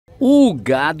O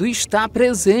gado está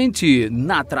presente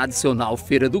na tradicional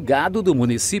Feira do Gado do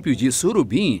município de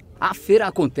Surubim. A feira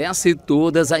acontece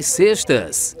todas as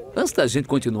sextas. Antes da gente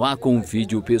continuar com o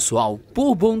vídeo, pessoal,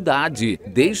 por bondade,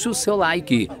 deixe o seu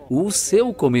like, o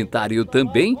seu comentário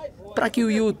também, para que o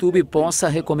YouTube possa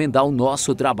recomendar o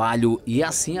nosso trabalho e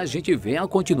assim a gente venha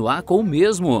continuar com o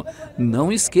mesmo.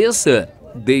 Não esqueça,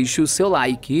 deixe o seu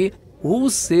like, o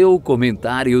seu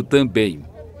comentário também.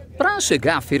 Para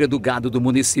chegar à Feira do Gado do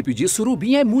município de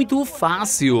Surubim é muito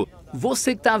fácil.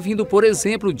 Você que está vindo, por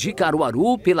exemplo, de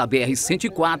Caruaru pela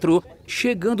BR-104,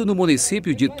 chegando no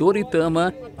município de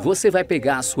Toritama, você vai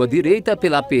pegar a sua direita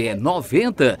pela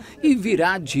PE-90 e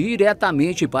virá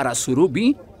diretamente para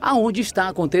Surubim, aonde está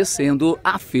acontecendo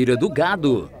a Feira do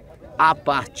Gado. A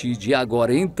partir de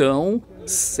agora, então,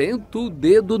 senta o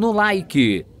dedo no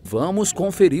like. Vamos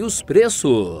conferir os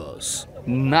preços.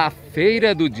 Na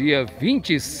feira do dia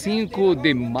 25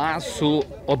 de março,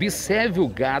 observe o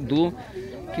gado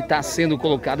que está sendo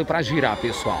colocado para girar,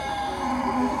 pessoal.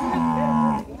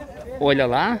 Olha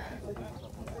lá,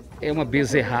 é uma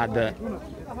bezerrada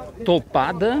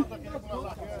topada.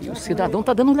 E o cidadão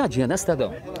tá dando uma olhadinha, né,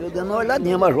 cidadão? Eu dando uma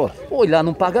olhadinha, major. Olhar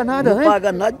não paga nada, né? Não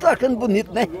paga nada e tá achando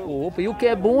bonito, né? Opa, e o que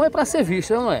é bom é para ser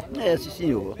visto, não é? É, sim,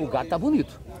 senhor. O gado tá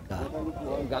bonito. Tá.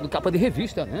 O gado capa de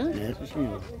revista, né? É, sim,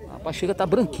 senhor. Rapaz, chega tá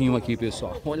branquinho aqui,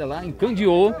 pessoal. Olha lá,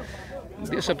 encandeou.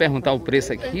 Deixa eu perguntar o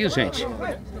preço aqui, gente.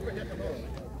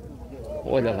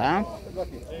 Olha lá.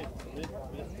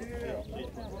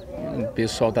 O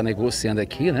pessoal tá negociando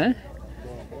aqui, né?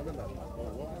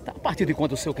 Tá a partir de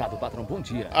quanto o seu gado, patrão? Bom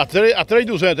dia. A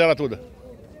 3.200 ela toda.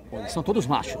 Olha, são todos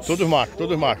machos. Todos machos,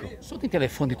 todos machos. O senhor tem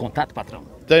telefone de contato, patrão?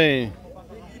 Tem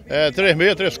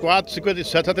 36, 34,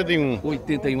 57, 71.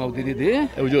 81 é o DDD.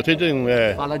 É o de 81,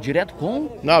 é. Fala direto com...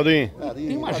 Naldinho.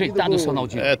 Tem um ajeitado, seu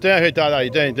Naldinho? É, tem ajeitado aí,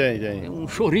 tem. Tem um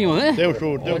chorinho, né? Tem um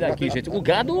choro. Olha aqui, gente. O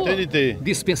gado Tem de ter.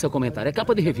 dispensa comentário. É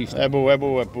capa de revista. É boa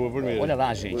primeiro. Olha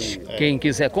lá, gente. Quem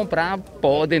quiser comprar,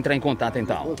 pode entrar em contato,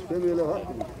 então.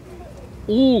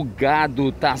 O gado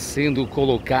está sendo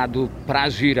colocado para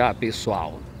girar,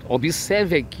 pessoal.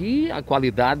 Observe aqui a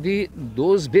qualidade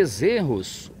dos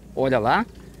bezerros. Olha lá.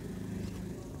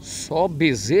 Só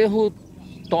bezerro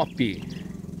top.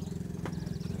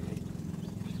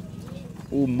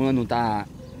 O mano tá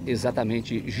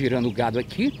exatamente girando o gado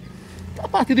aqui. A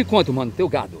partir de quanto, mano, teu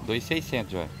gado? 2.600,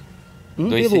 velho. Um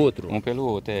pelo outro. Um pelo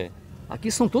outro, é.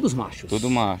 Aqui são todos machos. Tudo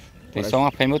macho. Tem só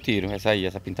uma fêmea eu tiro, essa aí,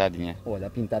 essa pintadinha. Olha, a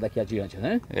pintada aqui adiante,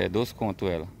 né? É, 12 conto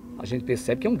ela. A gente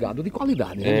percebe que é um gado de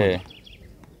qualidade, né, É. mano?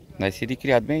 Nascido e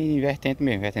criado bem em vertente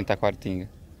mesmo, vertente Taquaritinga.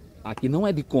 Aqui não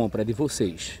é de compra, é de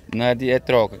vocês. Não é, é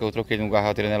troca, que eu troquei no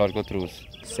garral nelógico que eu trouxe.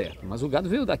 Certo, mas o gado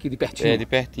veio daqui de pertinho. É, de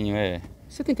pertinho, é.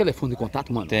 Você tem telefone de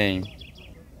contato, mano? Tem.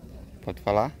 Pode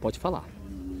falar? Pode falar.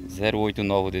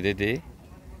 089 DDD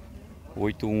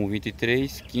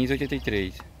 8123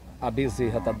 1583. A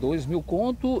bezerra tá 2.000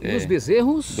 conto e os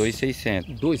bezerros?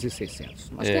 2.600.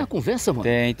 2.600. Mas É. tem a conversa, mano?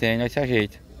 Tem, nós se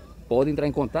ajeita. Pode entrar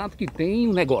em contato que tem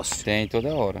um negócio. Tem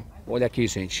toda hora. Olha aqui,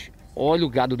 gente. Olha o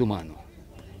gado do mano.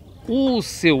 O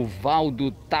seu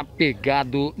Valdo tá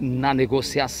pegado na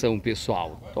negociação,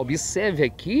 pessoal. Observe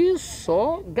aqui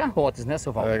só garrotes, né,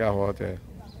 seu Valdo? É, garrote, é.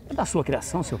 É da sua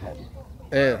criação, seu Valdo?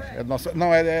 É nossa,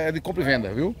 não, é de compra e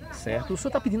venda, viu? Certo. O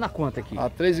senhor tá pedindo a quanto aqui? A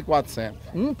 3.400,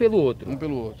 Um pelo outro. um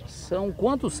pelo outro. São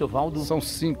quantos, seu Valdo? São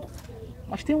 5.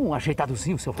 Mas tem um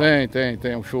ajeitadozinho, seu Valdo?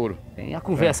 Tem um choro. Tem a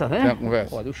conversa, né? Tem a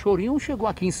conversa. Olha, o chorinho chegou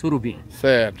aqui em Surubim.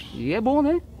 Certo. E é bom,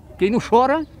 né? Quem não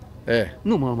chora, É,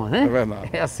 não mama, né? é verdade.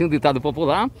 É assim o ditado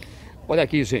popular. Olha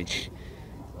aqui, gente.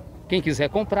 Quem quiser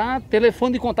comprar,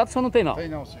 telefone de contato só não tem, não. Tem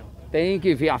não, senhor. Tem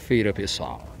que ver a feira,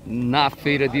 pessoal. Na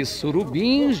feira de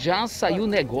Surubim já saiu o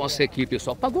negócio aqui,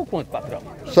 pessoal. Pagou quanto, patrão?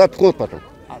 7 conto, patrão.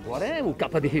 Agora é o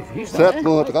capa de revista, 7 né?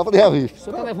 conto, capa de O revista.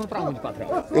 senhor tá levando pra onde,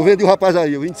 patrão? Eu vendi o rapaz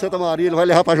aí, eu vim de Santa Maria, ele vai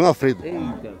levar pra João Alfredo.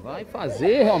 Eita, vai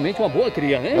fazer realmente uma boa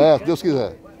cria, né? É, se Deus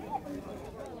quiser.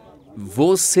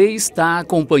 Você está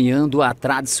acompanhando a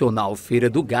tradicional Feira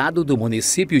do Gado do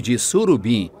município de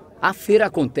Surubim. A feira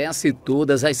acontece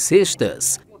todas as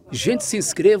sextas. Gente, se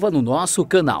inscreva no nosso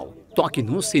canal, toque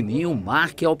no sininho,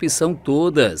 marque a opção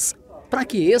todas. Para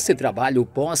que esse trabalho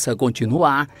possa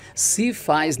continuar, se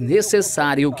faz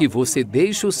necessário que você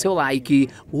deixe o seu like,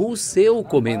 o seu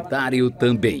comentário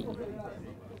também.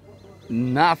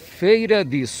 Na feira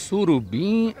de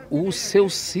Surubim, o seu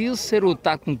Cícero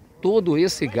está com todo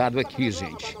esse gado aqui,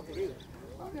 gente.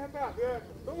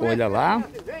 Olha lá.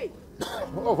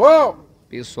 O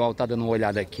pessoal tá dando uma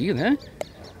olhada aqui, né?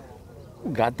 O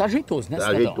gado tá ajeitoso, né,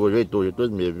 cidadão? Ajeitou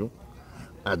mesmo, viu?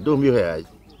 A R$2.000.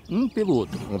 Um pelo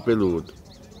outro. Um pelo outro.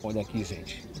 Olha aqui,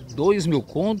 gente. 2.000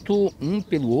 conto, um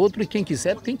pelo outro, e quem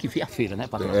quiser tem que vir à feira, né,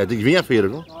 patrão? É, tem que vir à feira,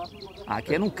 viu?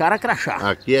 Aqui é num cara crachá.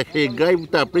 Aqui é chegar e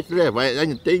botar preço e levar. A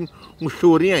gente tem um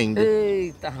chorinho ainda.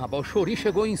 Eita, rapaz, o chorinho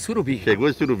chegou em Surubim. Chegou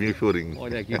esse surubim, o chorinho.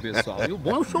 Olha aqui, pessoal. E o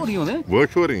bom é o chorinho, né? Bom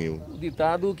chorinho. O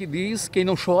ditado que diz, quem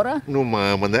não chora... Não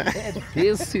mama, né? É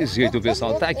desse jeito,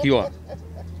 pessoal. Tá aqui, ó.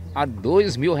 A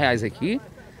R$2.000 aqui.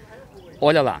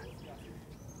 Olha lá.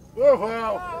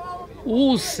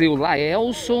 O seu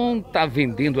Laelson tá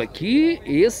vendendo aqui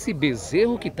esse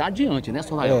bezerro que tá adiante, né,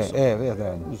 seu Laelson? É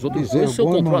verdade. Os outros dois o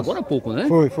senhor comprou agora há pouco, né?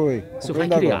 Foi. O senhor vai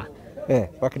criar. É,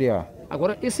 para criar.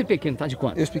 Agora, esse pequeno tá de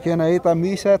quanto? Esse pequeno aí tá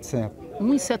 1.700.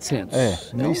 1.700. É,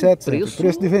 1.700.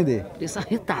 Preço de vender. Preço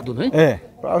arretado, né? É,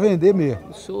 para vender mesmo.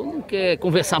 O senhor não quer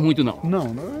conversar muito, não?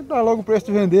 Não, dá logo o preço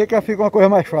de vender que fica uma coisa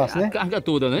mais fácil, A né? carga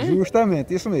toda, né?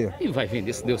 Justamente, isso mesmo. E vai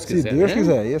vender se Deus Se quiser, Deus né?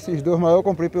 quiser. E esses dois maiores eu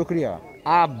comprei para eu criar.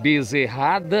 A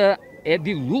bezerrada é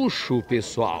de luxo,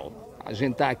 pessoal. A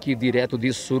gente tá aqui direto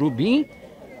de Surubim.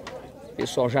 O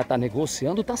pessoal já tá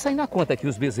negociando. Tá saindo a conta aqui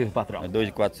os bezerros, patrão. É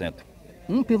 2.400.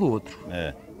 Um pelo outro.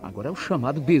 É. Agora é o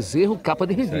chamado bezerro capa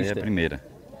de Isso aí é revista. a primeira.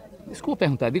 Desculpa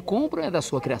perguntar, é de compra ou é da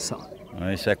sua criação?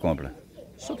 Isso é compra.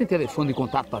 Só tem telefone de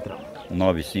contato, patrão?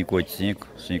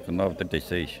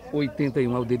 9585-5936.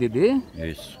 81 é o DDD.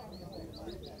 Isso.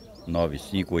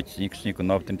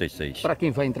 9585-5936. Para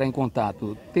quem vai entrar em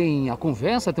contato, tem a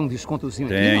conversa, tem um descontozinho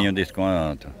aqui? Tem não? um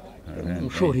desconto. Um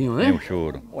chorinho, né? Tem um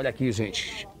choro. Olha aqui,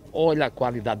 gente. Olha a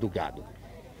qualidade do gado.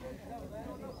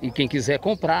 E quem quiser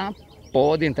comprar,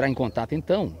 pode entrar em contato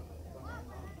então.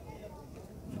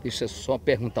 Deixa eu só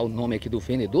perguntar o nome aqui do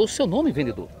vendedor. O seu nome,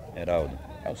 vendedor? Heraldo.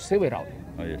 É o seu Heraldo.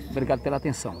 Isso. Obrigado pela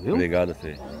atenção, viu? Obrigado,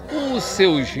 Fê. O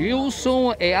seu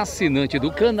Gilson é assinante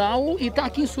do canal e tá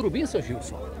aqui em Surubim, seu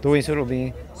Gilson. Tô em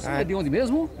Surubim. Você é de onde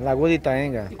mesmo? Lagoa de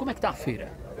Itaenga. E como é que tá a feira?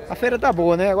 A feira tá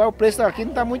boa, né? Agora o preço aqui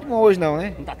não tá muito bom hoje não,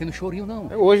 né? Não tá tendo chorinho, não.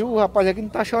 Hoje o rapaz aqui não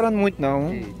tá chorando muito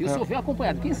não. E o senhor veio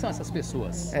acompanhado. Quem são essas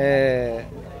pessoas?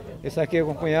 Esse aqui é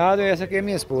o cunhado e essa aqui é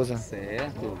minha esposa.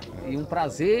 Certo. E um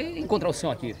prazer encontrar o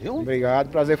senhor aqui, viu? Obrigado,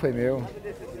 prazer foi meu.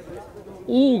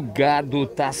 O gado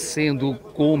tá sendo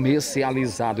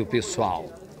comercializado, pessoal.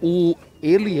 O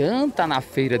Elian tá na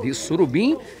feira de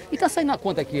Surubim e tá saindo a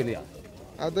conta aqui, Elian.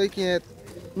 A 2.500.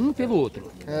 Um pelo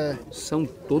outro. É. São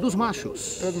todos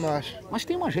machos. Todo macho. Mas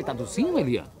tem um ajeitadozinho,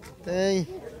 Elian? Tem.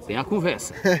 Tem a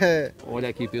conversa. Olha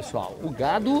aqui, pessoal. O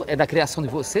gado é da criação de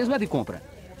vocês ou é de compra?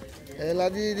 É lá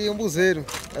de Umbuzeiro.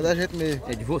 É da gente mesmo.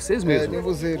 É de vocês mesmo? É de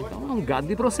Umbuzeiro. Então é um gado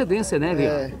de procedência, né,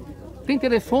 Elian? É. Tem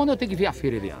telefone ou tem que vir à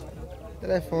feira, Elian?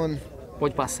 Telefone.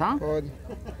 Pode passar? Pode.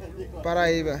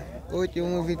 Paraíba.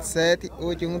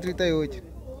 8127-8138.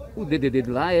 O DDD de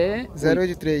lá é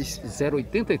 083.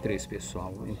 083,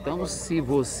 pessoal. Então, se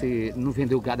você não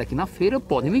vendeu gado aqui na feira,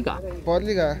 pode ligar. Pode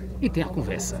ligar. E tem a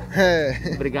conversa. É.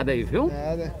 Obrigado aí, viu?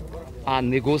 Nada. A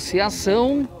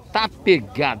negociação tá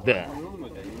pegada.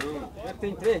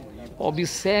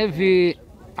 Observe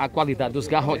a qualidade dos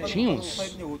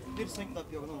garrotinhos.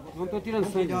 Não estou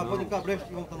tirando sangue.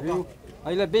 Viu?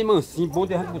 Aí ele é bem mansinho, bom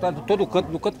de botar de todo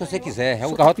canto, no canto que você quiser. É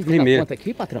um garrote primeiro. Quanto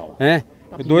aqui, patrão? É.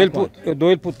 Eu dou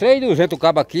ele por 3.200 o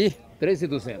cabo aqui.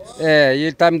 3.200. É, e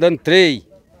ele tá me dando 3.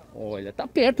 Olha, tá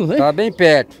perto, né? Tá bem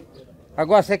perto.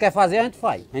 Agora, você quer fazer, a gente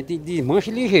faz. A gente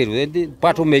desmancha ligeiro. Ele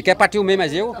parte o meio. Quer partir o meio,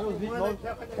 mas eu...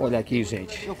 Olha aqui,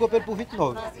 gente. Eu comprei por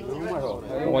 29.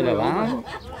 Olha lá.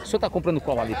 O senhor tá comprando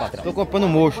qual ali, patrão? Tô comprando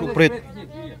mocho, o preto.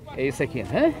 É esse aqui,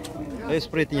 né? É esse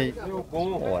pretinho aí.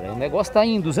 Olha, o negócio tá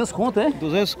em 200 conto, é?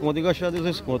 200 conto, engaixar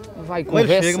 200 conto. Vai Mas ele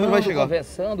conversando, chega, mas vai chegar.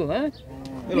 conversando, né?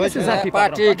 Ele vai Esses chegar. aqui,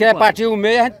 patrão, Quer partir o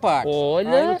meio, a gente parte. Olha,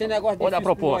 Aí não tem negócio de olha a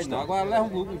difícil com nós, proposta. não. Agora leva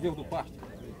um bezerro do pasto.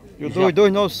 Eu dou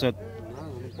 2.900.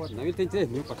 Não pode não, ele tem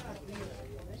 3.000, patrão.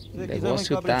 O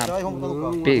negócio tá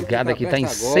pegado aqui, tá em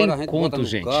 100 conto,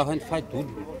 gente. Carro, a gente faz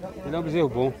tudo. Ele é um bezerro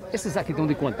bom. Esses aqui estão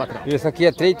de quanto, patrão? Esse aqui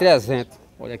é 3.300.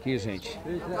 Olha aqui, gente.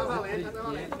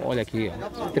 Olha aqui,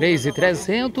 ó.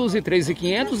 3.300 e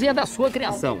 3.500 e é da sua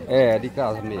criação. É, de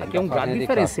casa mesmo. Aqui é um da gado fazenda de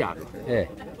diferenciado. casa. É,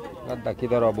 gado daqui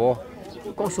da Arobó.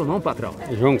 Qual o seu nome, patrão?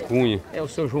 João Cunha. É o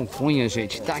seu João Cunha,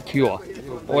 gente. Tá aqui, ó.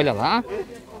 Olha lá.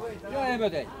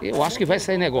 Eu acho que vai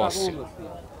sair negócio.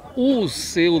 O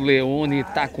seu Leone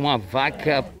tá com a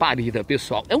vaca parida,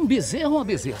 pessoal. É um bezerro ou uma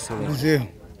bezerra, seu Leone? Bezerro.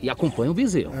 E acompanha o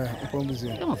bezerro. É, comprei um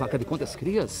bezerro. É uma vaca de quantas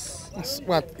crias? Uns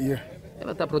 4 dias.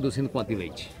 Ela tá produzindo quanto de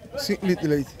leite? 5 litros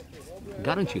de leite.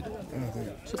 Garantido.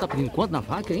 O senhor tá pedindo quanto na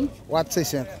vaca, hein?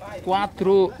 4.600.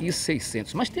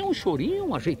 4.600. Mas tem um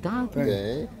chorinho ajeitado?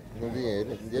 Tem, no dinheiro.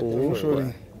 Um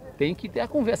chorinho. Tem que ter a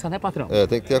conversa, né, patrão? É,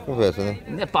 tem que ter a conversa, né?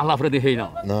 Não é palavra de rei,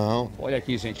 não. Não. Olha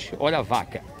aqui, gente. Olha a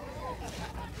vaca.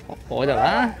 Olha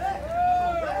lá.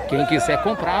 Quem quiser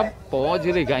comprar,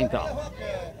 pode ligar então.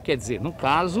 Quer dizer, no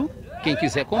caso, quem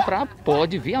quiser comprar,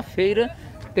 pode vir à feira.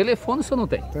 Telefone o senhor não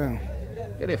tem? Tem.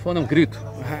 Telefone é um grito.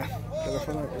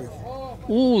 Telefone é um grito.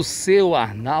 O seu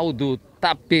Arnaldo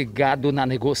tá pegado na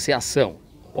negociação.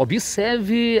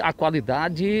 Observe a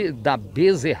qualidade da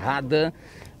bezerrada.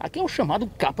 Aqui é o chamado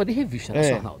capa de revista, né,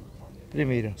 seu Arnaldo?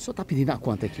 Primeira. O senhor tá pedindo a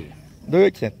quanto aqui?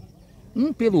 2.800.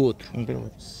 Um pelo outro. Um pelo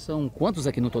outro. São quantos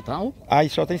aqui no total? Aí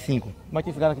só tem 5. Mas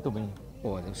tem ficado aqui também.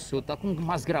 Olha, o senhor tá com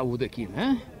umas graúdas aqui,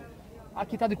 né?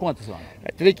 Aqui tá de quantos, ó?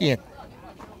 É 3.500.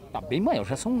 Tá bem maior,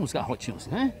 já são uns garrotinhos,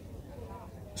 né?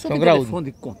 O senhor São tem graúdos.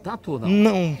 telefone de contato ou não?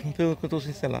 Não, pelo que eu tô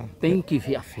sem celular. Tem que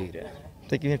vir à feira.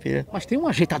 Tem que vir a feira. Mas tem um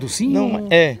ajeitadozinho? Não, mas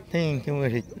tem um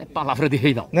jeito. Não é palavra de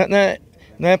rei, não.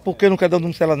 Não é porque eu não quero dar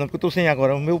no celular, não, porque eu tô sem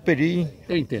agora. O meu peri.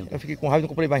 Eu entendo. Eu fiquei com raiva e não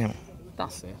comprei mais, não. Tá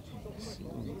certo.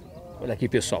 Olha aqui,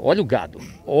 pessoal, olha o gado.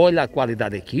 Olha a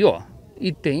qualidade aqui, ó.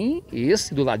 E tem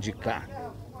esse do lado de cá.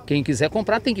 Quem quiser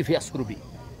comprar tem que ver a surubim.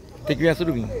 Tem que vir a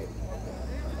surubim.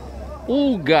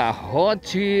 O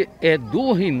garrote é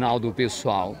do Rinaldo,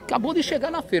 pessoal. Acabou de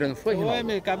chegar na feira, não foi, Rinaldo? Foi,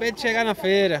 meu, acabei de chegar na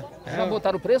feira. Já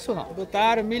botaram o preço ou não?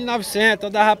 Botaram 1.900, eu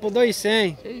dava por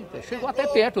 2.100. Eita, chegou até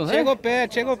perto, né?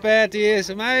 Chegou perto,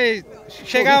 isso. Mas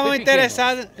chegava um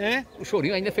interessado, O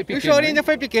chorinho ainda foi pequeno. O chorinho né? ainda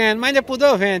foi pequeno, mas ainda por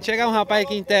 200. Chegar um rapaz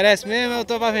que interessa mesmo, eu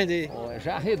tô pra vender. Ó,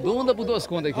 já arredonda por 2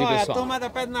 contas aqui, Olha, pessoal. a turma da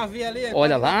pé do navio ali.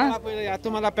 Olha lá. A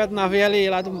turma da pé do navio ali,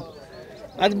 lá do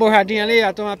Borradinho ali,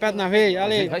 a turma perto na veia,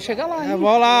 ali. Vai chegar lá, hein? Eu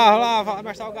vou lá, vai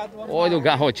mostrar o gado. Olha o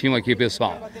garrotinho aqui,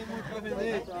 pessoal.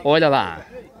 Olha lá.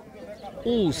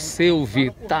 O seu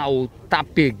Vital tá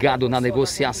pegado na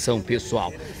negociação,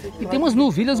 pessoal. E tem umas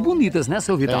novilhas bonitas, né,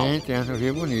 seu Vital? Tem as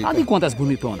novilhas bonitas. Tá de quantas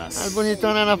bonitonas? As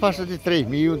bonitonas é na faixa de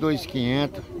 3.000,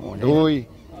 2.500, 2.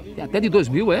 Tem até de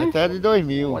 2.000, é? Até de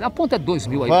 2.000. Olha a ponta de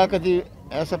 2.000 aí. Vaca de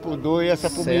essa por 2, essa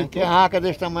por 1.500. Raca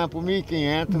desse tamanho por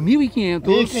 1.500. 1.500.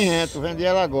 1.500, vendi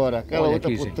ela agora. Aquela Olha outra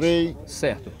aqui, por gente. 3.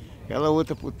 Certo. Aquela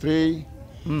outra por 3.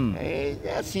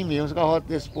 É assim mesmo, os garrotes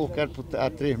desse povo quero a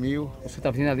 3.000. Você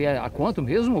tá vindo ali a quanto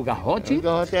mesmo, o garrote? O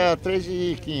garrote é a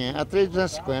 3.500, a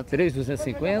 3.250.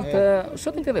 3.250. O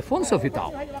senhor tem telefone, seu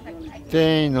Vital?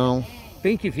 Tem não.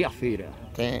 Tem que vir à feira.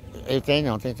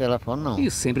 Não tem telefone não.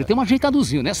 E sempre tem um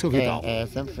ajeitadozinho, né, seu Vital?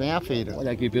 Sempre vem à feira.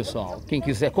 Olha aqui, pessoal. Quem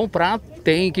quiser comprar,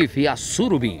 tem que vir a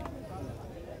Surubim.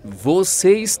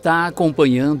 Você está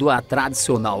acompanhando a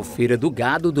tradicional Feira do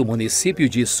Gado do município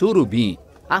de Surubim.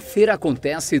 A feira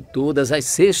acontece todas as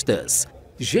sextas.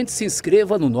 Gente, se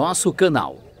inscreva no nosso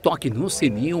canal. Toque no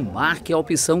sininho, marque a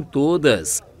opção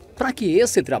todas. Para que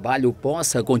esse trabalho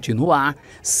possa continuar,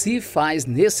 se faz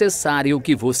necessário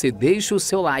que você deixe o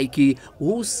seu like,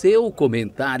 o seu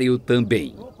comentário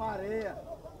também.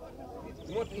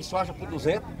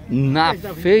 Na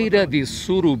feira de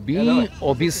Surubim,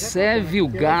 observe o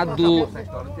gado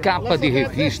capa de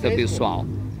revista, pessoal.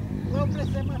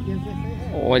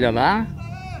 Olha lá.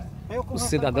 O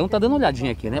cidadão tá dando uma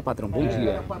olhadinha aqui, né, patrão? Bom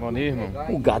dia. Bom dia, irmão.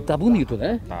 O gado tá bonito,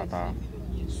 né? Tá.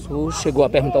 O senhor chegou a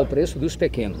perguntar o preço dos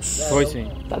pequenos. Foi sim.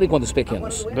 Tá de quanto os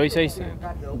pequenos? 2.600.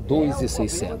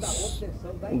 2.600.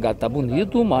 O gado tá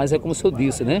bonito, mas é como o senhor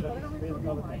disse, né?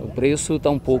 O preço tá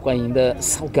um pouco ainda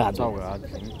salgado. Salgado,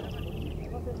 sim.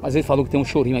 Mas ele falou que tem um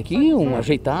chorinho aqui, um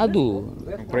ajeitado.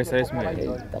 O preço é esse mesmo.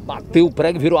 Eita, bateu o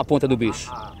prego e virou a ponta do bicho.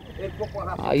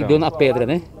 Aí Então. deu na pedra,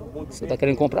 né? Você tá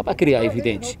querendo comprar para criar, é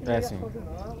evidente. É sim.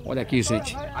 Olha aqui,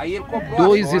 gente.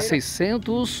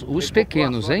 2.600 os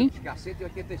pequenos, hein?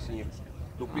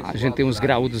 A gente tem uns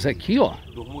graúdos aqui, ó.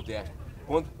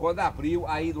 Quando abriu,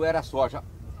 aí não era soja.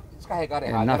 Descarregaram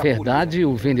errado. Na verdade,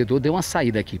 o vendedor deu uma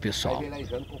saída aqui, pessoal.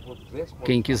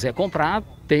 Quem quiser comprar,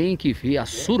 tem que vir a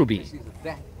Surubim.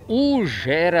 O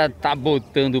Gera tá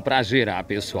botando para gerar,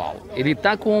 pessoal. Ele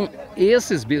tá com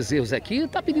esses bezerros aqui.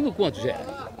 Tá pedindo quanto,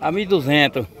 Gera? A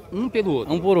 1.200. Um pelo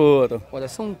outro? Um por outro. Olha,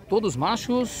 são todos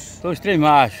machos? São os 3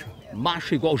 machos.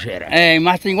 Macho igual Gera? É,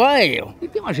 macho igual a eu. E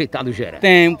tem um ajeitado, Gera?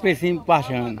 Tem, um precinho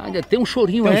baixando. Ainda tem um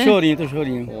chorinho, Tem é? um chorinho, tem um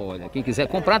chorinho. Olha, quem quiser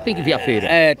comprar tem que vir à feira.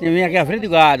 É, tem que vir aqui à frente do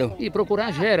gado. E procurar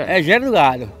a Gera. É, Gera do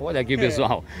gado. Olha aqui,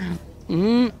 pessoal.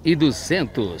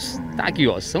 1.200. Tá aqui,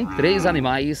 ó. São 3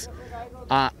 animais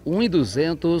a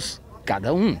 1.200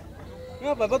 cada um.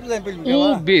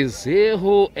 O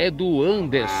bezerro é do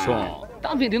Anderson.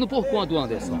 Tá vendendo por quanto,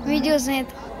 Anderson? 1.200.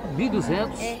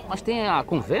 1.200? É. Mas tem a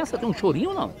conversa, tem um chorinho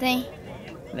ou não? Tem.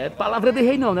 Não é palavra de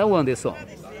rei não, né, o Anderson?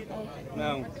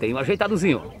 Não. Tem um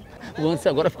ajeitadozinho. O Anderson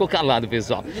agora ficou calado,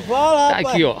 pessoal. Fala, Tá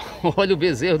aqui, ó. Olha o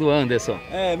bezerro do Anderson.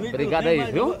 É, obrigado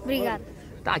aí, viu? Obrigado.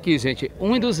 Tá aqui, gente.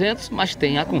 1.200, mas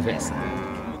tem a conversa.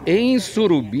 Em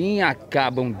Surubim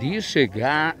acabam de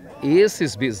chegar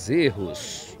esses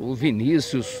bezerros. O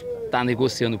Vinícius tá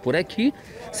negociando por aqui.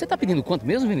 Você tá pedindo quanto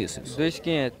mesmo, Vinícius?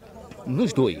 2.500.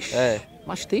 Nos dois? É.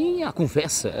 Mas tem a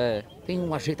conversa? É. Tem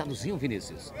um ajeitadozinho,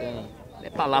 Vinícius? Tem. Não é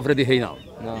palavra de rei, não.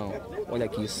 Não. Olha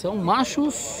aqui, são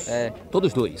machos? É.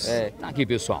 Todos dois? É. Aqui,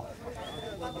 pessoal.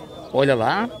 Olha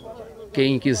lá,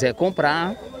 quem quiser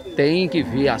comprar tem que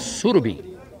vir a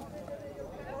Surubim.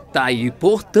 Tá aí,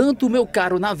 portanto, meu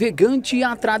caro navegante,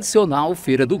 a tradicional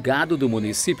Feira do Gado do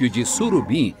município de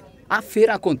Surubim. A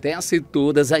feira acontece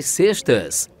todas as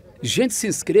sextas. Gente, se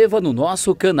inscreva no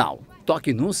nosso canal,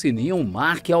 toque no sininho,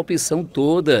 marque a opção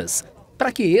todas.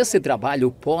 Para que esse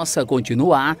trabalho possa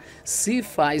continuar, se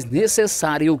faz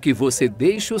necessário que você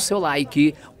deixe o seu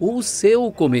like, o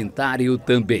seu comentário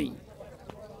também.